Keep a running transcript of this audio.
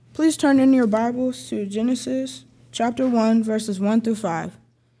Please turn in your Bibles to Genesis chapter 1, verses 1 through 5.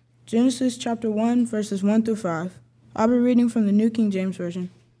 Genesis chapter 1, verses 1 through 5. I'll be reading from the New King James Version.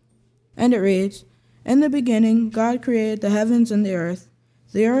 And it reads, "In the beginning God created the heavens and the earth.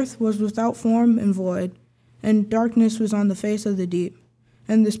 The earth was without form and void, and darkness was on the face of the deep.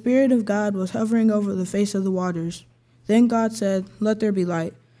 And the Spirit of God was hovering over the face of the waters. Then God said, 'Let there be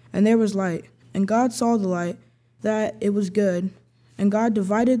light.' And there was light. And God saw the light, that it was good. And God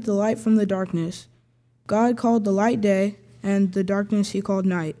divided the light from the darkness. God called the light day, and the darkness he called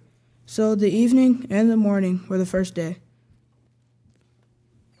night. So the evening and the morning were the first day."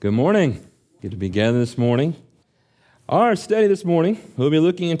 Good morning. Good to be gathered this morning. Our study this morning, we'll be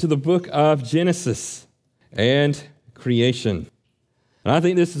looking into the book of Genesis and creation. And I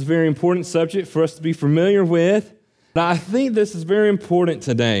think this is a very important subject for us to be familiar with. And I think this is very important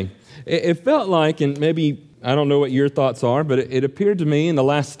today. It felt like, and maybe I don't know what your thoughts are, but it appeared to me in the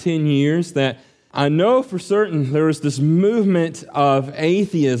last 10 years that I know for certain there was this movement of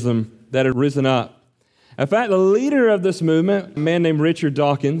atheism that had risen up. In fact, the leader of this movement, a man named Richard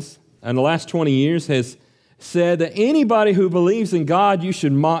Dawkins, in the last 20 years has said that anybody who believes in God, you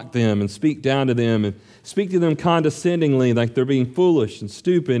should mock them and speak down to them and speak to them condescendingly like they're being foolish and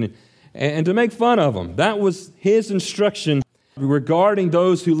stupid and to make fun of them. That was his instruction regarding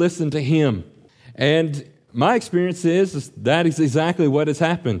those who listen to him. And my experience is that is exactly what has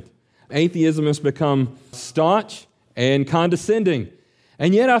happened. Atheism has become staunch and condescending.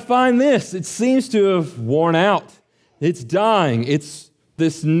 And yet I find this, it seems to have worn out. It's dying.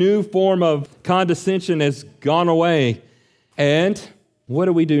 This new form of condescension has gone away. And what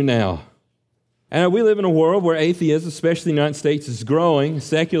do we do now? And we live in a world where atheism, especially in the United States, is growing.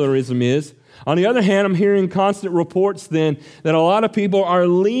 Secularism is. On the other hand, I'm hearing constant reports then that a lot of people are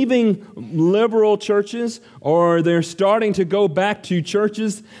leaving liberal churches or they're starting to go back to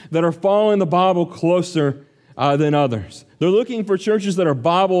churches that are following the Bible closer than others. They're looking for churches that are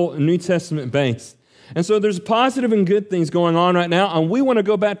Bible and New Testament based. And so there's positive and good things going on right now, and we want to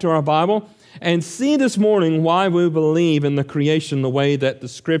go back to our Bible and see this morning why we believe in the creation the way that the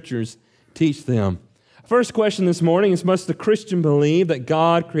Scriptures teach them. First question this morning is, must the Christian believe that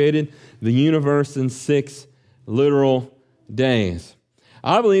God created the universe in 6 literal days?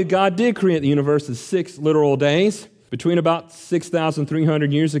 I believe God did create the universe in 6 literal days, between about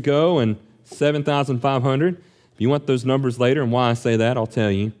 6,300 years ago and 7,500. If you want those numbers later and why I say that, I'll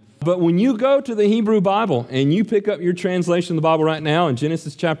tell you. But when you go to the Hebrew Bible and you pick up your translation of the Bible right now in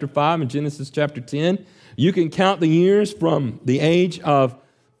Genesis chapter 5 and Genesis chapter 10, you can count the years from the age of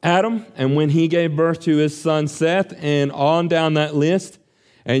Adam and when he gave birth to his son Seth and on down that list,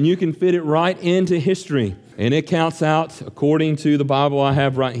 and you can fit it right into history. And it counts out, according to the Bible I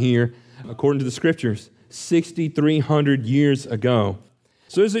have right here, according to the Scriptures, 6,300 years ago.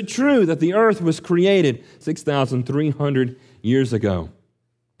 So is it true that the earth was created 6,300 years ago?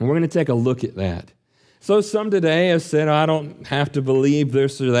 And we're going to take a look at that. So some today have said, I don't have to believe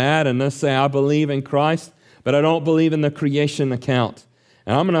this or that, and they'll say, I believe in Christ, but I don't believe in the creation account.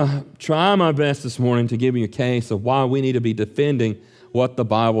 And I'm going to try my best this morning to give you a case of why we need to be defending what the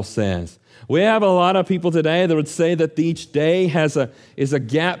Bible says. We have a lot of people today that would say that each day is a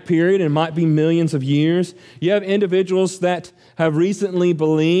gap period and might be millions of years. You have individuals that have recently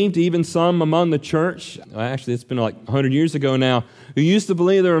believed, even some among the church, actually it's been like 100 years ago now, who used to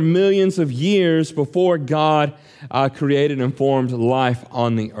believe there were millions of years before God created and formed life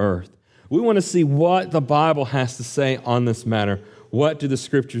on the earth. We want to see what the Bible has to say on this matter. What do the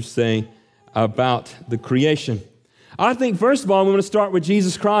Scriptures say about the creation? I think, first of all, we want to start with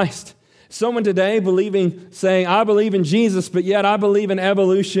Jesus Christ. Someone today saying, I believe in Jesus, but yet I believe in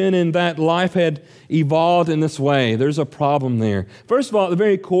evolution and that life had evolved in this way. There's a problem there. First of all, at the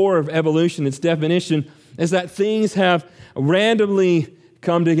very core of evolution, its definition is that things have randomly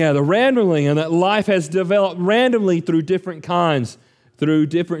come together, randomly, and that life has developed randomly through different kinds, through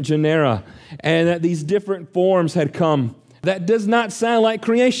different genera, and that these different forms had come. That does not sound like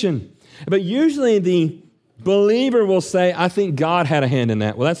creation. But usually the believer will say, I think God had a hand in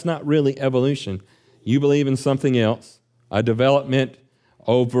that. Well, that's not really evolution. You believe in something else, a development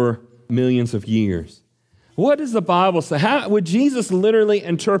over millions of years. What does the Bible say? How would Jesus literally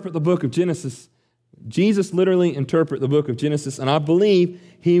interpret the book of Genesis? Jesus literally interpret the book of Genesis, and I believe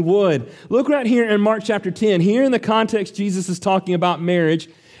he would. Look right here in Mark chapter 10. Here in the context, Jesus is talking about marriage,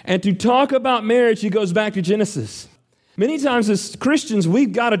 and to talk about marriage, he goes back to Genesis. Many times as Christians,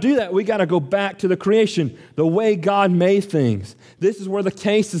 we've got to do that. We've got to go back to the creation, the way God made things. This is where the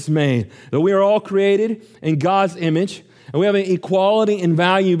case is made, that we are all created in God's image, and we have an equality in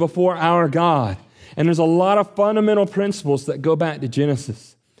value before our God. And there's a lot of fundamental principles that go back to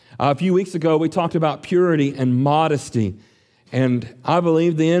Genesis. A few weeks ago, we talked about purity and modesty. And I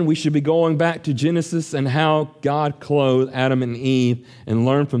believe then we should be going back to Genesis and how God clothed Adam and Eve and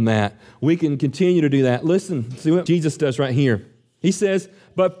learn from that. We can continue to do that. Listen, see what Jesus does right here. He says,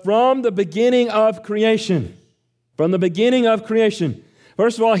 but from the beginning of creation, from the beginning of creation.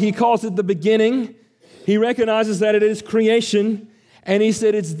 First of all, he calls it the beginning. He recognizes that it is creation. And he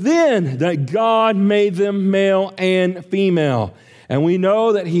said it's then that God made them male and female. And we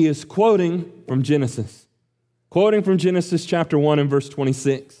know that he is quoting from Genesis. Quoting from Genesis chapter 1 and verse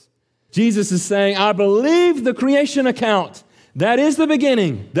 26. Jesus is saying, I believe the creation account. That is the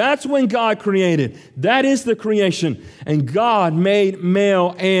beginning. That's when God created. That is the creation. And God made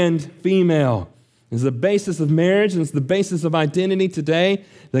male and female. It's the basis of marriage, and it's the basis of identity today,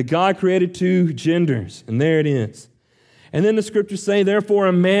 that God created two genders. And there it is. And then the scriptures say, therefore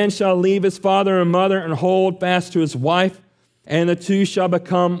a man shall leave his father and mother and hold fast to his wife, and the two shall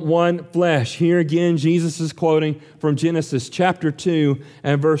become one flesh. Here again, Jesus is quoting from Genesis chapter 2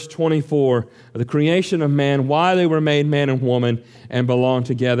 and verse 24, the creation of man, why they were made man and woman and belong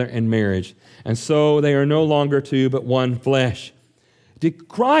together in marriage. And so they are no longer two, but one flesh. Did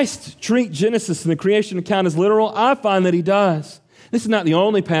Christ treat Genesis and the creation account as literal? I find that he does. This is not the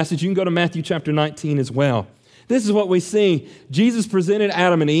only passage. You can go to Matthew chapter 19 as well. This is what we see. Jesus presented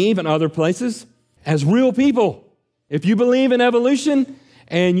Adam and Eve and other places as real people. If you believe in evolution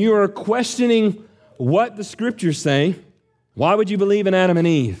and you are questioning what the scriptures say, why would you believe in Adam and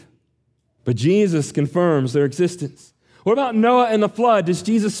Eve? But Jesus confirms their existence. What about Noah and the flood? Does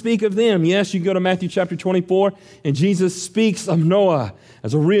Jesus speak of them? Yes, you can go to Matthew chapter 24, and Jesus speaks of Noah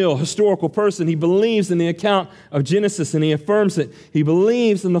as a real historical person. He believes in the account of Genesis, and he affirms it. He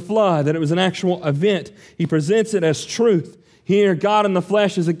believes in the flood, that it was an actual event. He presents it as truth. Here, God in the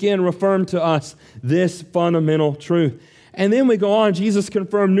flesh is again reaffirmed to us this fundamental truth. And then we go on, Jesus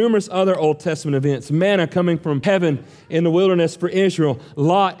confirmed numerous other Old Testament events. Manna coming from heaven in the wilderness for Israel.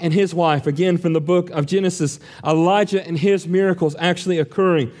 Lot and his wife, again from the book of Genesis. Elijah and his miracles actually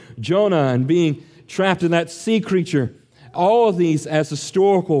occurring. Jonah and being trapped in that sea creature. All of these as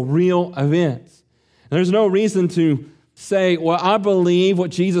historical, real events. And there's no reason to say, well, I believe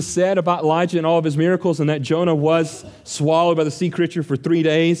what Jesus said about Elijah and all of his miracles and that Jonah was swallowed by the sea creature for 3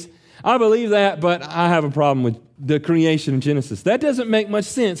 days. I believe that, but I have a problem with the creation of Genesis. That doesn't make much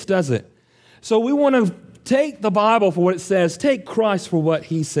sense, does it? So we want to take the Bible for what it says, take Christ for what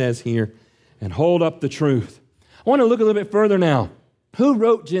he says here, and hold up the truth. I want to look a little bit further now. Who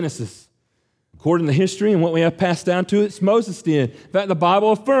wrote Genesis? According to history and what we have passed down to us, Moses did. In fact, the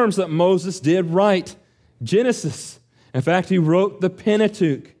Bible affirms that Moses did write Genesis. In fact, he wrote the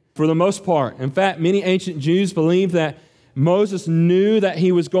Pentateuch for the most part. In fact, many ancient Jews believe that Moses knew that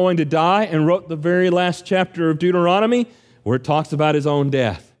he was going to die and wrote the very last chapter of Deuteronomy where it talks about his own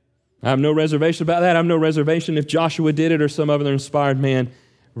death. I have no reservation about that. I have no reservation if Joshua did it or some other inspired man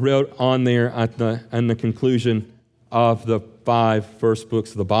wrote on there at the conclusion of the 5 first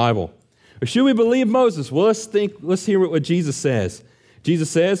books of the Bible. But should we believe Moses? Well, let's hear what Jesus says. Jesus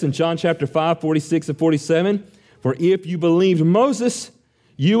says in John chapter 5, 46 and 47, for if you believed Moses,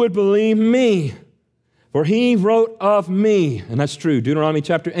 you would believe me, for he wrote of me. And that's true. Deuteronomy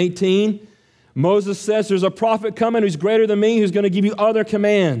chapter 18, Moses says there's a prophet coming who's greater than me, who's going to give you other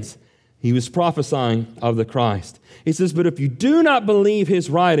commands. He was prophesying of the Christ. He says, but if you do not believe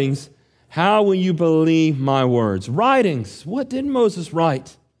his writings, how will you believe my words? Writings. What did Moses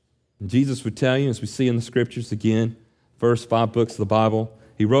write? And Jesus would tell you, as we see in the scriptures again, first 5 books of the Bible,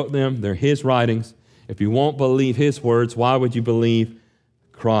 he wrote them. They're his writings. If you won't believe his words, why would you believe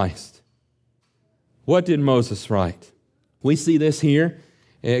Christ? What did Moses write? We see this here,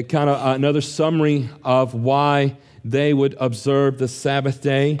 kind of another summary of why they would observe the Sabbath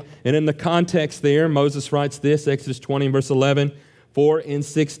day. And in the context there, Moses writes this, Exodus 20, verse 11, for in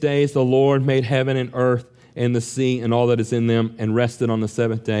 6 days the Lord made heaven and earth and the sea and all that is in them, and rested on the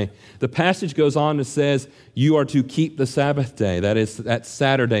 7th day. The passage goes on and says, you are to keep the Sabbath day. That's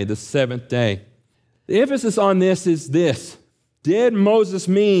Saturday, the 7th day. The emphasis on this is this. Did Moses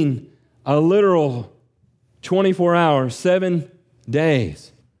mean a literal 24 hours, 7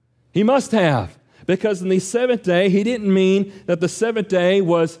 days? He must have, because in the 7th day, he didn't mean that the 7th day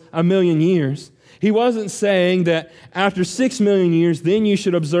was 1,000,000 years. He wasn't saying that after 6 million years, then you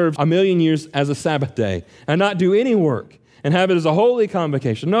should observe 1,000,000 years as a Sabbath day and not do any work and have it as a holy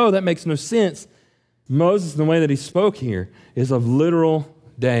convocation. No, that makes no sense. Moses, in the way that he spoke here, is of literal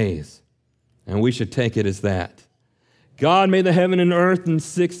days, and we should take it as that. God made the heaven and earth in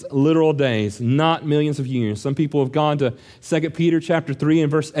 6 literal days, not millions of years. Some people have gone to 2 Peter chapter 3 and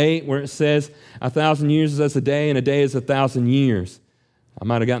verse 8, where it says, 1,000 years is as a day, and a day is 1,000 years. I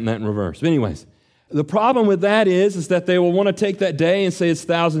might have gotten that in reverse. But anyways, the problem with that is that they will want to take that day and say it's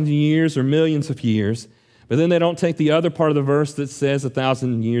thousands of years or millions of years, but then they don't take the other part of the verse that says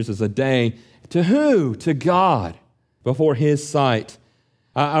 1,000 years is a day. To who? To God, before His sight.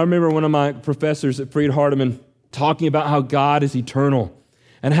 I remember one of my professors at Freed-Hardeman talking about how God is eternal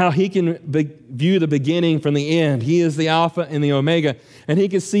and how He can view the beginning from the end. He is the Alpha and the Omega, and He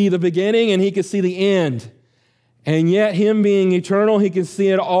can see the beginning and He can see the end. And yet, Him being eternal, He can see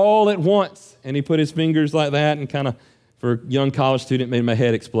it all at once. And He put His fingers like that and kind of, for a young college student, made my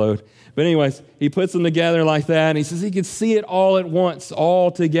head explode. But anyways, He puts them together like that, and He says He can see it all at once, all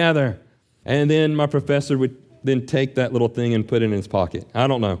together. And then my professor would then take that little thing and put it in his pocket. I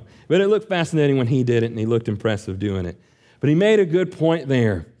don't know. But it looked fascinating when he did it, and he looked impressive doing it. But he made a good point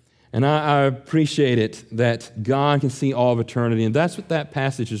there. And I appreciate it that God can see all of eternity. And that's what that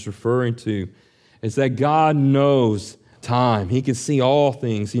passage is referring to, is that God knows time. He can see all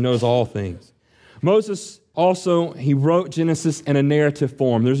things. He knows all things. Moses also, he wrote Genesis in a narrative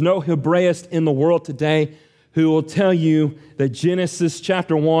form. There's no Hebraist in the world today who will tell you that Genesis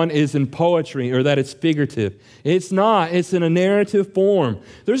chapter 1 is in poetry or that it's figurative. It's not. It's in a narrative form.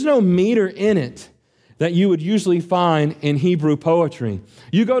 There's no meter in it that you would usually find in Hebrew poetry.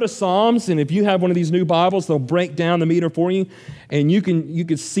 You go to Psalms, and if you have one of these new Bibles, they'll break down the meter for you, and you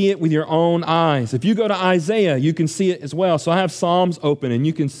can see it with your own eyes. If you go to Isaiah, you can see it as well. So I have Psalms open, and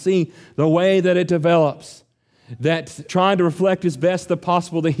you can see the way that it develops, that trying to reflect as best as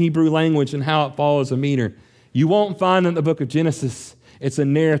possible the Hebrew language and how it follows a meter. You won't find in the book of Genesis. It's a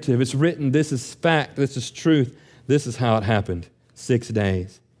narrative. It's written. This is fact. This is truth. This is how it happened. 6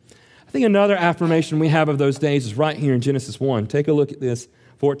 days. I think another affirmation we have of those days is right here in Genesis 1. Take a look at this,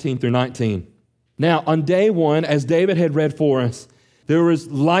 14 through 19. Now, on day 1, as David had read for us, there was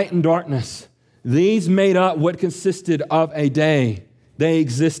light and darkness. These made up what consisted of a day. They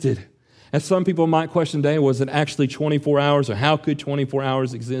existed. As some people might question today, was it actually 24 hours, or how could 24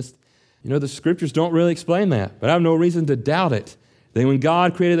 hours exist? You know, the scriptures don't really explain that, but I have no reason to doubt it. That when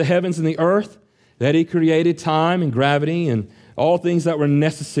God created the heavens and the earth, that He created time and gravity and all things that were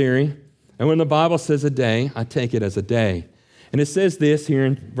necessary. And when the Bible says a day, I take it as a day. And it says this here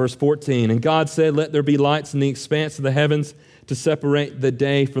in verse 14, and God said, let there be lights in the expanse of the heavens to separate the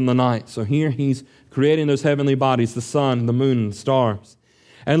day from the night. So here He's creating those heavenly bodies, the sun, the moon, and the stars.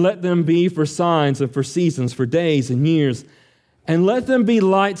 And let them be for signs and for seasons, for days and years. And let them be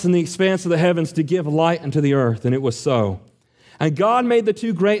lights in the expanse of the heavens to give light unto the earth. And it was so. And God made the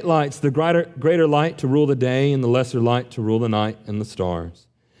 2 great lights, the greater light to rule the day and the lesser light to rule the night and the stars.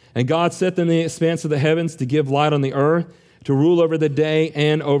 And God set them in the expanse of the heavens to give light on the earth, to rule over the day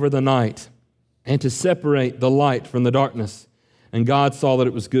and over the night, and to separate the light from the darkness. And God saw that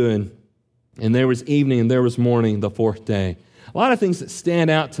it was good. And there was evening and there was morning, the 4th day. A lot of things that stand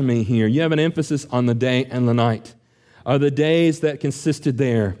out to me here. You have an emphasis on the day and the night. Are the days that consisted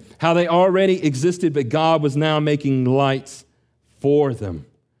there, how they already existed, but God was now making lights for them.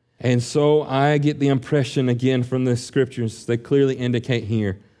 And so I get the impression again from the scriptures that clearly indicate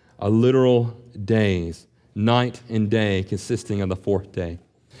here a literal days, night and day, consisting of the 4th day.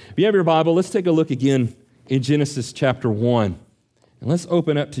 If you have your Bible, let's take a look again in Genesis chapter 1. And let's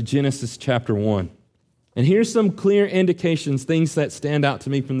open up to Genesis chapter 1. And here's some clear indications, things that stand out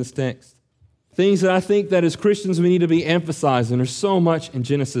to me from this text. Things that I think that as Christians we need to be emphasizing. There's so much in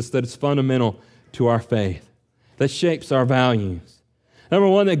Genesis that is fundamental to our faith, that shapes our values. Number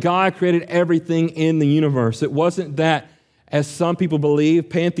one, that God created everything in the universe. It wasn't that, as some people believe,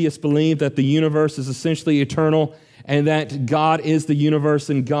 pantheists believe, that the universe is essentially eternal and that God is the universe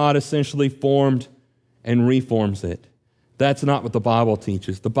and God essentially formed and reforms it. That's not what the Bible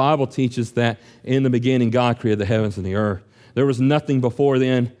teaches. The Bible teaches that in the beginning God created the heavens and the earth. There was nothing before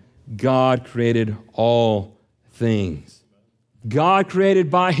then. God created all things. God created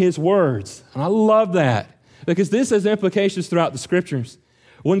by His words. And I love that because this has implications throughout the scriptures.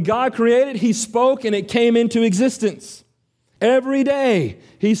 When God created, He spoke and it came into existence. Every day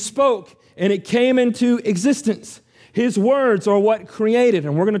He spoke and it came into existence. His words are what created,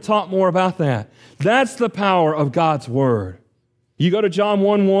 and we're going to talk more about that. That's the power of God's word. You go to John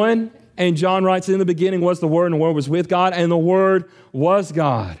 1:1, and John writes, in the beginning was the Word, and the Word was with God, and the Word was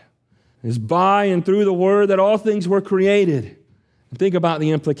God. It's by and through the Word that all things were created. And think about the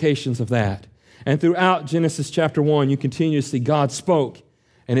implications of that. And throughout Genesis chapter 1, you continue to see God spoke,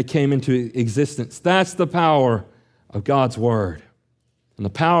 and it came into existence. That's the power of God's Word. And the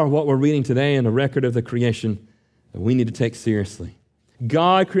power of what we're reading today in the record of the creation that we need to take seriously.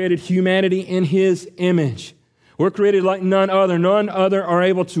 God created humanity in His image. We're created like none other. None other are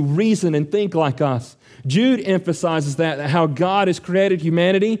able to reason and think like us. Jude emphasizes that how God has created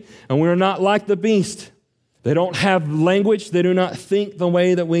humanity, and we're not like the beast. They don't have language. They do not think the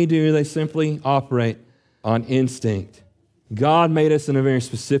way that we do. They simply operate on instinct. God made us in a very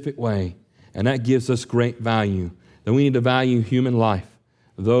specific way, and that gives us great value. That we need to value human life,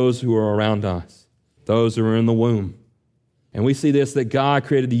 those who are around us, those who are in the womb. And we see this, that God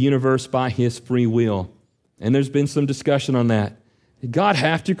created the universe by His free will. And there's been some discussion on that. Did God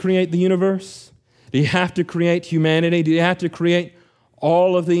have to create the universe? Did He have to create humanity? Did He have to create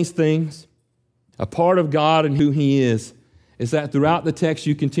all of these things? A part of God and who He is that throughout the text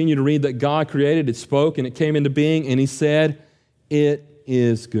you continue to read that God created, it spoke, and it came into being, and He said, it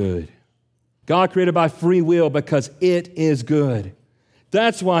is good. God created by free will because it is good.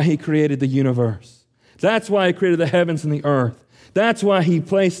 That's why He created the universe. That's why He created the heavens and the earth. That's why He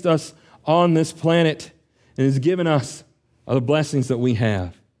placed us on this planet and has given us the blessings that we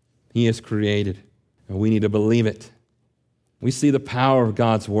have. He has created, and we need to believe it. We see the power of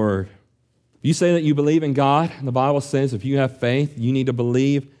God's Word. If you say that you believe in God, the Bible says if you have faith, you need to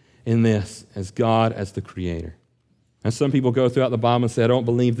believe in this as God as the Creator. And some people go throughout the Bible and say, I don't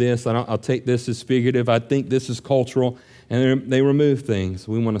believe this, I'll take this as figurative, I think this is cultural, and they remove things.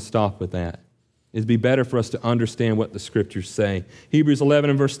 We want to stop with that. It'd be better for us to understand what the Scriptures say. Hebrews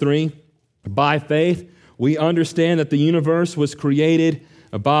 11 and verse 3, by faith, we understand that the universe was created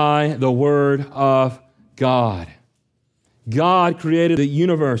by the Word of God. God created the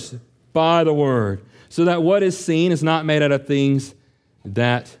universe by the Word, so that what is seen is not made out of things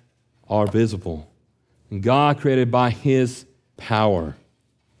that are visible. And God created by His power,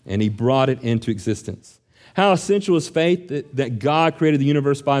 and He brought it into existence. How essential is faith that God created the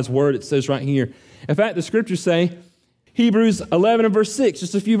universe by His Word? It says right here. In fact, the Scriptures say, Hebrews 11 and verse 6,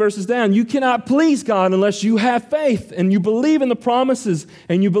 just a few verses down, you cannot please God unless you have faith and you believe in the promises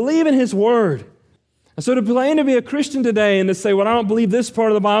and you believe in His Word. And so to claim to be a Christian today and to say, well, I don't believe this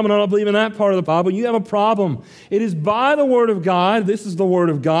part of the Bible and I don't believe in that part of the Bible, you have a problem. It is by the Word of God, this is the Word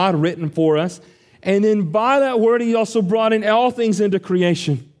of God written for us, and then by that Word He also brought in all things into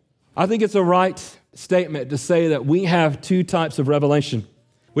creation. I think it's a right statement to say that we have two types of revelation.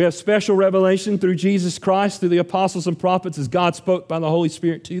 We have special revelation through Jesus Christ, through the apostles and prophets as God spoke by the Holy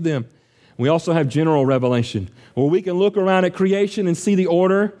Spirit to them. We also have general revelation, where we can look around at creation and see the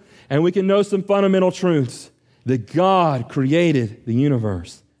order, and we can know some fundamental truths that God created the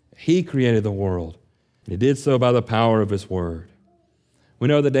universe. He created the world. And He did so by the power of His Word. We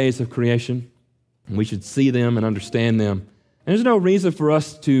know the days of creation, and we should see them and understand them. And there's no reason for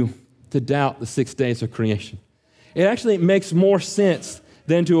us to doubt the 6 days of creation. It actually makes more sense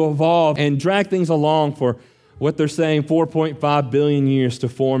than to evolve and drag things along for what they're saying, 4.5 billion years to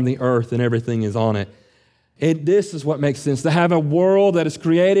form the earth and everything is on it. This is what makes sense, to have a world that is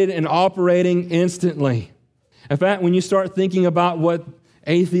created and operating instantly. In fact, when you start thinking about what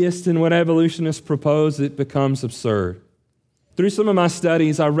atheists and what evolutionists propose, it becomes absurd. Through some of my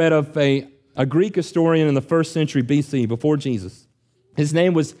studies, I read of a Greek historian in the 1st century BC, before Jesus. His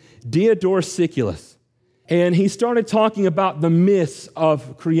name was Diodorus Siculus. And he started talking about the myths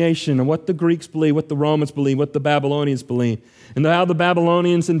of creation and what the Greeks believe, what the Romans believe, what the Babylonians believe, and how the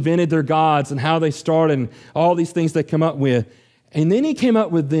Babylonians invented their gods and how they started and all these things they come up with. And then he came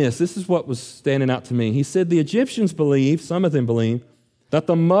up with this. This is what was standing out to me. He said the Egyptians believed, some of them believed, that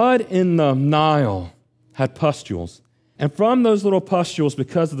the mud in the Nile had pustules. And from those little pustules,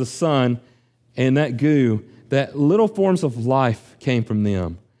 because of the sun and that goo, that little forms of life came from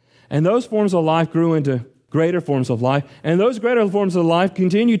them. And those forms of life grew into greater forms of life, and those greater forms of life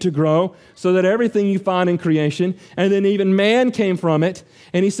continue to grow so that everything you find in creation, and then even man came from it.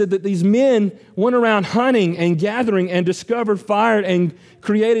 And he said that these men went around hunting and gathering and discovered fire and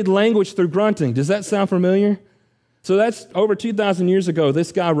created language through grunting. Does that sound familiar? So that's over 2,000 years ago.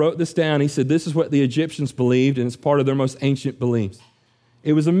 This guy wrote this down. He said this is what the Egyptians believed, and it's part of their most ancient beliefs.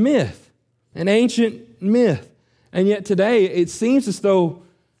 It was a myth, an ancient myth. And yet today, it seems as though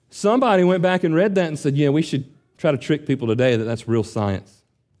somebody went back and read that and said, yeah, we should try to trick people today that that's real science.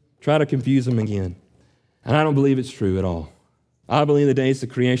 Try to confuse them again. And I don't believe it's true at all. I believe the days of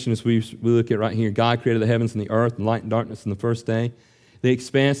creation, as we look at right here, God created the heavens and the earth and light and darkness in the first day. The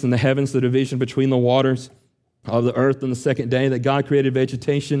expanse in the heavens, the division between the waters of the earth on the second day. That God created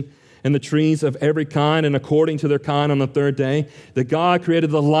vegetation and the trees of every kind and according to their kind on the third day. That God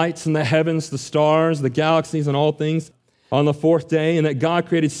created the lights in the heavens, the stars, the galaxies, and all things on the fourth day, and that God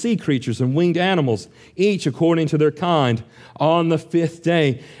created sea creatures and winged animals, each according to their kind, on the fifth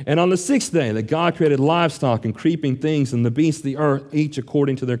day. And on the sixth day, that God created livestock and creeping things and the beasts of the earth, each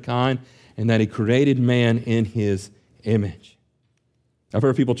according to their kind. and that he created man in his image. I've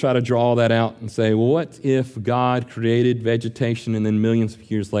heard people try to draw that out and say, well, what if God created vegetation and then millions of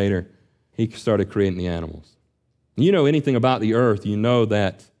years later, he started creating the animals? You know anything about the earth, you know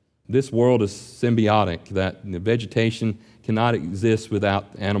that this world is symbiotic, that the vegetation cannot exist without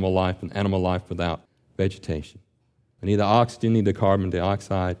animal life and animal life without vegetation. We need the oxygen, need the carbon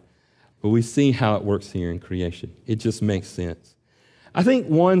dioxide, but we see how it works here in creation. It just makes sense. I think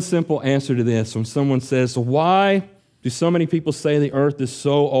one simple answer to this, when someone says, so why do so many people say the earth is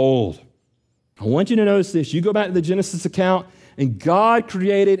so old? I want you to notice this. You go back to the Genesis account, and God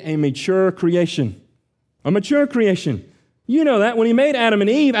created a mature creation. A mature creation. You know that. When he made Adam and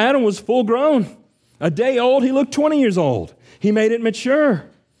Eve, Adam was full grown. A day old, he looked 20 years old. He made it mature.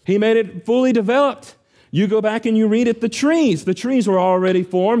 He made it fully developed. You go back and you read it, the trees. The trees were already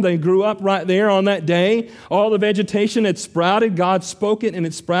formed. They grew up right there on that day. All the vegetation had sprouted. God spoke it and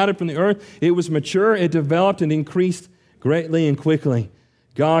it sprouted from the earth. It was mature. It developed and increased greatly and quickly.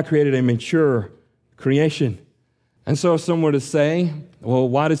 God created a mature creation. And so if someone were to say, well,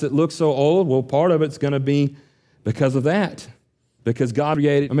 why does it look so old? Well, part of it's going to be because of that, because God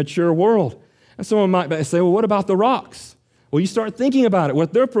created a mature world. And someone might say, well, what about the rocks? Well, you start thinking about it.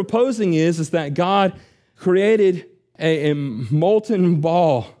 What they're proposing is that God created a molten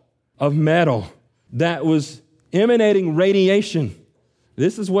ball of metal that was emanating radiation.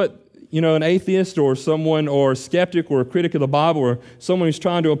 This is what, an atheist or someone or a skeptic or a critic of the Bible or someone who's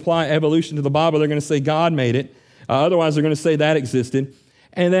trying to apply evolution to the Bible, they're going to say God made it. Otherwise, they're going to say that existed.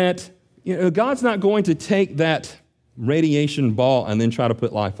 And that, God's not going to take that radiation ball and then try to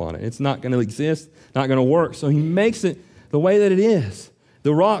put life on it. It's not going to exist, not going to work. So he makes it the way that it is.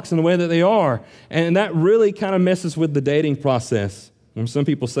 The rocks and the way that they are. And that really kind of messes with the dating process. When some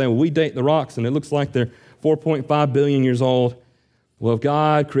people say, well, we date the rocks and it looks like they're 4.5 billion years old. Well, if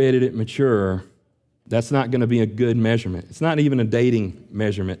God created it mature, that's not going to be a good measurement. It's not even a dating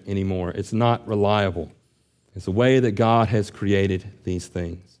measurement anymore. It's not reliable. It's the way that God has created these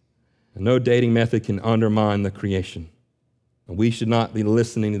things. And no dating method can undermine the creation. And we should not be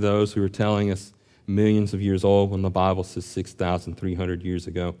listening to those who are telling us millions of years old when the Bible says 6,300 years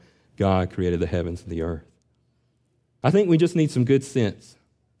ago, God created the heavens and the earth. I think we just need some good sense,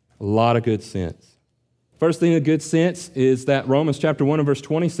 a lot of good sense. First thing of good sense is that Romans chapter 1 and verse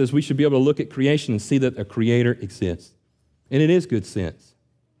 20 says we should be able to look at creation and see that a creator exists. And it is good sense.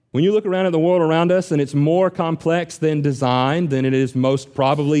 When you look around at the world around us and it's more complex than designed, than it is most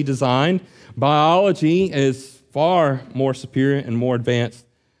probably designed, biology is far more superior and more advanced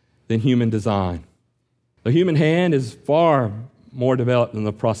than human design. The human hand is far more developed than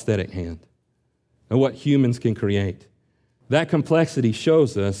the prosthetic hand and what humans can create. That complexity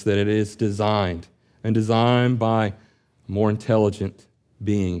shows us that it is designed and designed by a more intelligent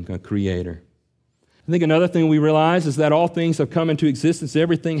being, a creator. I think another thing we realize is that all things have come into existence.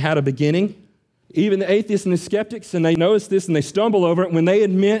 Everything had a beginning. Even the atheists and the skeptics, and they notice this and they stumble over it when they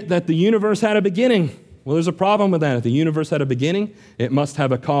admit that the universe had a beginning. Well, there's a problem with that. If the universe had a beginning, it must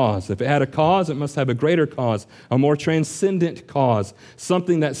have a cause. If it had a cause, it must have a greater cause, a more transcendent cause,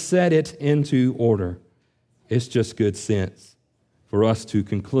 something that set it into order. It's just good sense for us to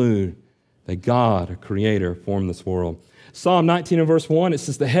conclude that God, a creator, formed this world. Psalm 19 and verse 1, it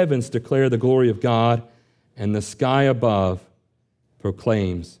says, the heavens declare the glory of God, and the sky above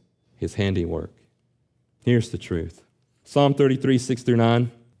proclaims his handiwork. Here's the truth. Psalm 33, 6 through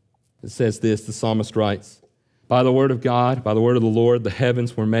 9. It says this, the psalmist writes, by the word of God, by the word of the Lord, the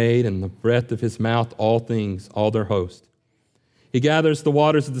heavens were made, and the breath of his mouth, all things, all their host. He gathers the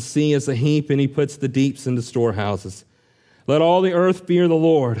waters of the sea as a heap, and he puts the deeps into storehouses. Let all the earth fear the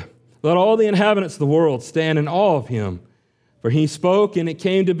Lord. Let all the inhabitants of the world stand in awe of him. For he spoke, and it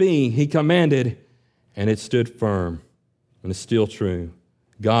came to be. He commanded, and it stood firm. And it's still true.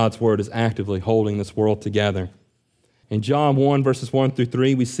 God's word is actively holding this world together. In John 1, verses 1 through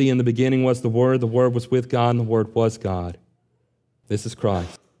 3, we see in the beginning was the Word was with God, and the Word was God. This is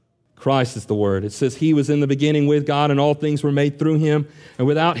Christ. Christ is the Word. It says he was in the beginning with God, and all things were made through him, and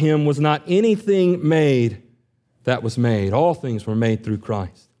without him was not anything made that was made. All things were made through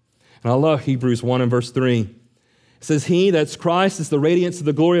Christ. And I love Hebrews 1 and verse 3. It says, he, that's Christ, is the radiance of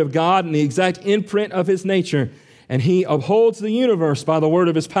the glory of God and the exact imprint of his nature, and he upholds the universe by the word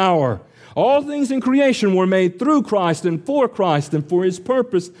of his power. All things in creation were made through Christ and for his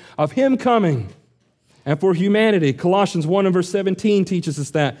purpose of him coming and for humanity. Colossians 1 and verse 17 teaches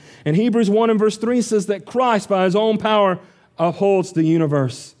us that. And Hebrews 1 and verse 3 says that Christ, by his own power, upholds the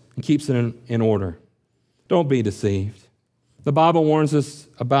universe and keeps it in order. Don't be deceived. The Bible warns us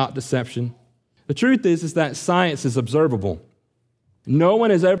about deception. The truth is that science is observable. No one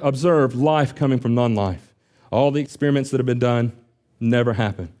has ever observed life coming from non-life. All the experiments that have been done never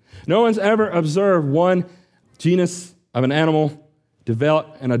happen. No one's ever observed one genus of an animal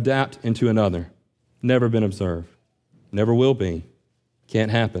develop and adapt into another. Never been observed. Never will be.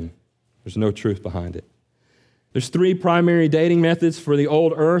 Can't happen. There's no truth behind it. There's 3 primary dating methods for the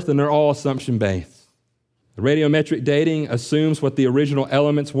old earth, and they're all assumption-based. The radiometric dating assumes what the original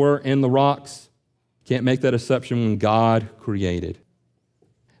elements were in the rocks. Can't make that assumption when God created.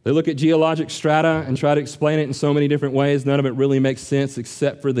 They look at geologic strata and try to explain it in so many different ways. None of it really makes sense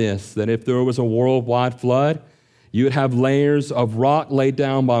except for this, that if there was a worldwide flood, you would have layers of rock laid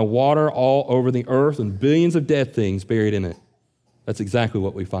down by water all over the earth and billions of dead things buried in it. That's exactly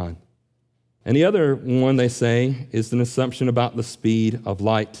what we find. And the other one, they say, is an assumption about the speed of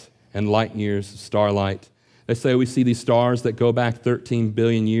light and light years of starlight. They say we see these stars that go back 13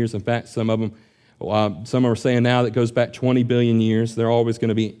 billion years. In fact, some of them, some are saying now that it goes back 20 billion years. They're always going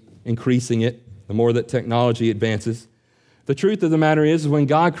to be increasing it the more that technology advances. The truth of the matter is when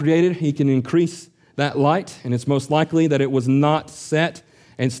God created, he can increase that light, and it's most likely that it was not set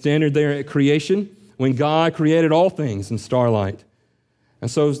and standard there at creation when God created all things in starlight. And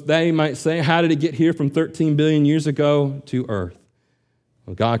so they might say, how did it get here from 13 billion years ago to Earth?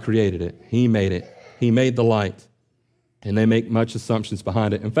 Well, God created it. He made it. He made the light. And they make much assumptions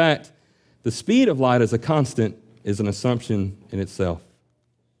behind it. In fact, the speed of light as a constant is an assumption in itself.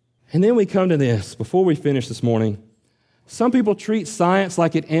 And then we come to this, before we finish this morning, some people treat science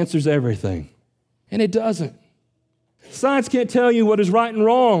like it answers everything. And it doesn't. Science can't tell you what is right and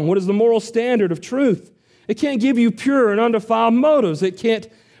wrong, what is the moral standard of truth. It can't give you pure and undefiled motives. It can't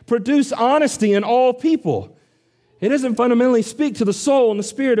produce honesty in all people. It doesn't fundamentally speak to the soul and the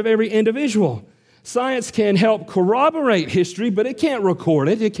spirit of every individual. Science can help corroborate history, but it can't record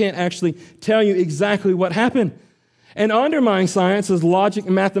it. It can't actually tell you exactly what happened. And undermining science is logic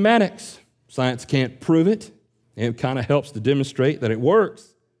and mathematics. Science can't prove it. It kind of helps to demonstrate that it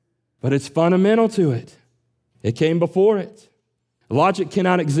works, but it's fundamental to it. It came before it. Logic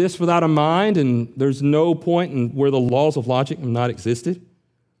cannot exist without a mind, and there's no point in where the laws of logic have not existed.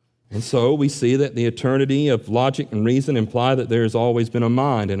 And so we see that the eternity of logic and reason imply that there has always been a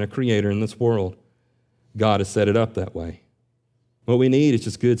mind and a creator in this world. God has set it up that way. What we need is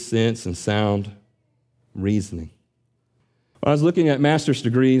just good sense and sound reasoning. When I was looking at master's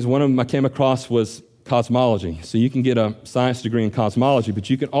degrees, one of them I came across was cosmology. So you can get a science degree in cosmology, but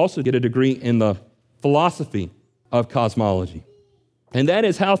you can also get a degree in the philosophy of cosmology. And that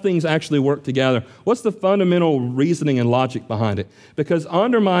is how things actually work together. What's the fundamental reasoning and logic behind it? Because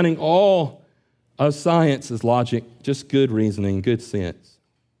undermining all of science is logic, just good reasoning, good sense.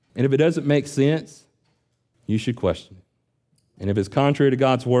 And if it doesn't make sense, you should question it. And if it's contrary to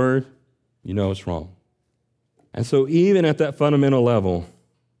God's word, you know it's wrong. And so even at that fundamental level,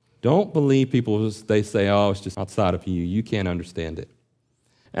 don't believe people as they say, oh, it's just outside of you. You can't understand it.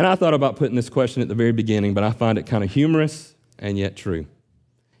 And I thought about putting this question at the very beginning, but I find it kind of humorous and yet true.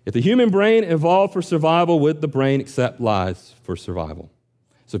 If the human brain evolved for survival, would the brain accept lies for survival?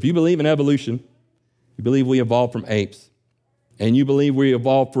 So if you believe in evolution, you believe we evolved from apes, and you believe we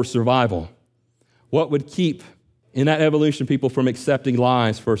evolved for survival, what would keep in that evolution people from accepting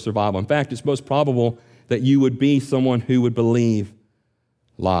lies for survival? In fact, it's most probable that you would be someone who would believe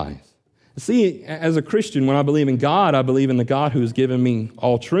lies. See, as a Christian, when I believe in God, I believe in the God who has given me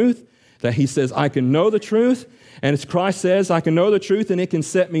all truth, that he says I can know the truth, and as Christ says, I can know the truth and it can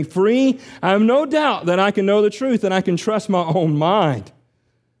set me free. I have no doubt that I can know the truth and I can trust my own mind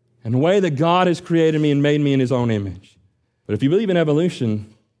and the way that God has created me and made me in his own image. But if you believe in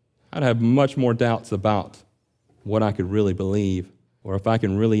evolution, I'd have much more doubts about what I could really believe or if I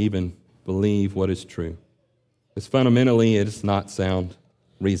can really even believe what is true. Because fundamentally, it is not sound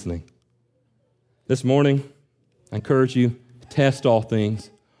reasoning. This morning, I encourage you to test all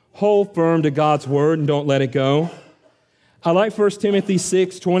things. Hold firm to God's word and don't let it go. I like 1 Timothy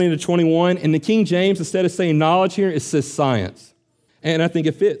 6, 20 to 21. In the King James, instead of saying knowledge here, it says science. And I think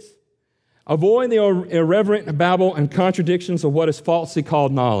it fits. Avoid the irreverent babble and contradictions of what is falsely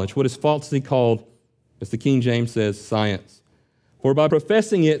called knowledge. What is falsely called, as the King James says, science. For by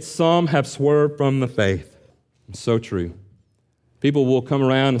professing it, some have swerved from the faith. It's so true. People will come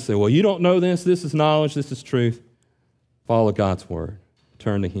around and say, well, you don't know this. This is knowledge. This is truth. Follow God's word.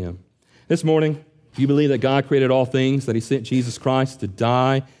 Turn to him. This morning, if you believe that God created all things, that he sent Jesus Christ to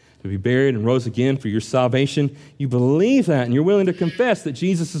die, to be buried, and rose again for your salvation, you believe that, and you're willing to confess that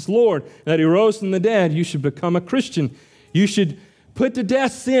Jesus is Lord, that he rose from the dead, you should become a Christian. You should put to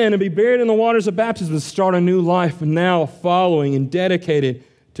death sin and be buried in the waters of baptism and start a new life, and now following and dedicated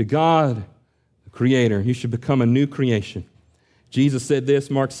to God, the Creator. You should become a new creation. Jesus said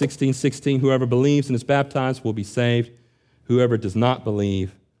this, Mark 16:16, whoever believes and is baptized will be saved. Whoever does not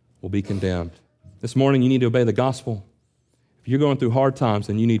believe will be condemned. This morning you need to obey the gospel. If you're going through hard times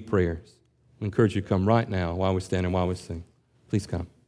and you need prayers, I encourage you to come right now while we stand and while we sing. Please come.